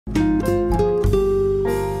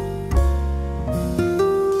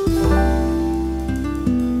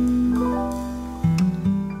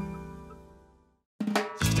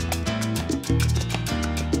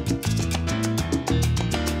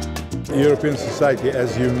European Society,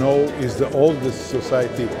 as you know, is the oldest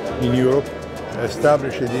society in Europe,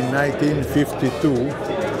 established in 1952.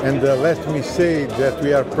 And let me say that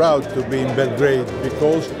we are proud to be in Belgrade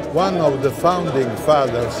because one of the founding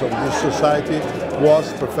fathers of this society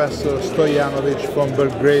was Professor Stojanovic from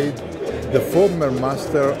Belgrade, the former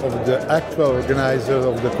master of the actual organizer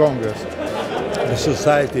of the Congress. The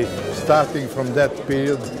society, starting from that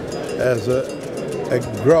period, has a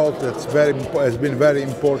growth has been very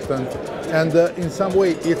important, and in some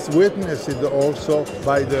way it's witnessed also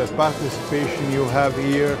by the participation you have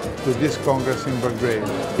here to this Congress in Belgrade.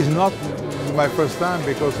 It's not my first time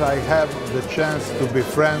because I have the chance to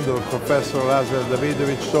befriend Professor Lazar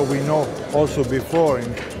Davidovic, so we know also before.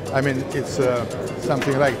 I mean, it's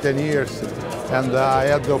something like 10 years, and I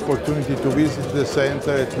had the opportunity to visit the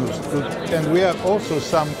center, and we have also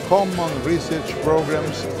some common research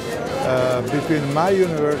programs between my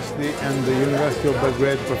university and the University of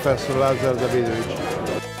Belgrade, Professor Lazar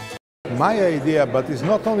Davidovic. My idea, but it's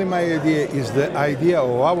not only my idea, is the idea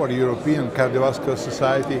of our European Cardiovascular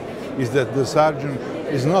Society, is that the surgeon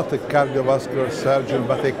is not a cardiovascular surgeon,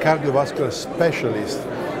 but a cardiovascular specialist.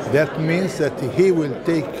 That means that he will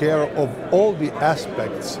take care of all the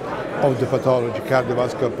aspects of the pathology,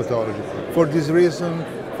 cardiovascular pathology. For this reason,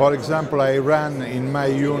 for example, I ran in my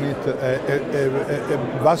unit a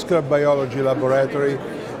vascular biology laboratory,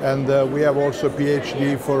 and we have also a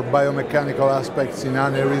PhD for biomechanical aspects in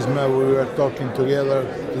aneurysma. We were talking together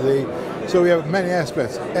today. So we have many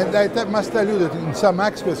aspects. And I must tell you that in some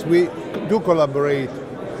aspects we do collaborate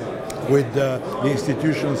with the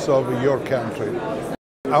institutions of your country.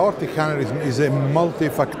 Aortic aneurysm is a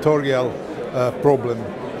multifactorial problem.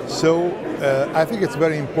 So I think it's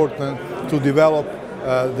very important to develop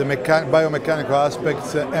the biomechanical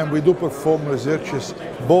aspects, and we do perform researches,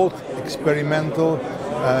 both experimental,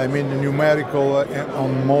 I mean numerical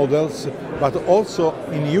on models, but also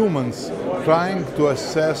in humans, trying to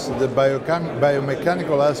assess the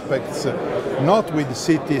biomechanical aspects, not with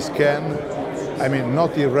CT scan, I mean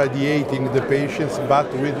not irradiating the patients,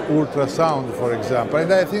 but with ultrasound, for example.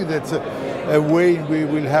 And I think that's a way we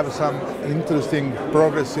will have some interesting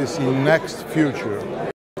progresses in next future.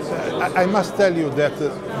 I must tell you that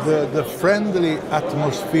the friendly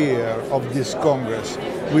atmosphere of this Congress,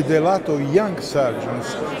 with a lot of young surgeons,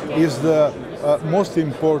 is the most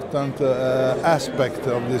important aspect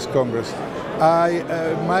of this Congress.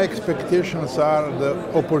 My expectations are the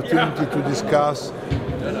opportunity to discuss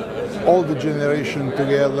all the generation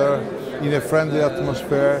together in a friendly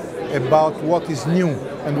atmosphere about what is new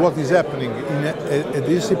and what is happening in a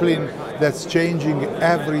discipline that's changing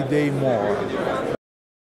every day more.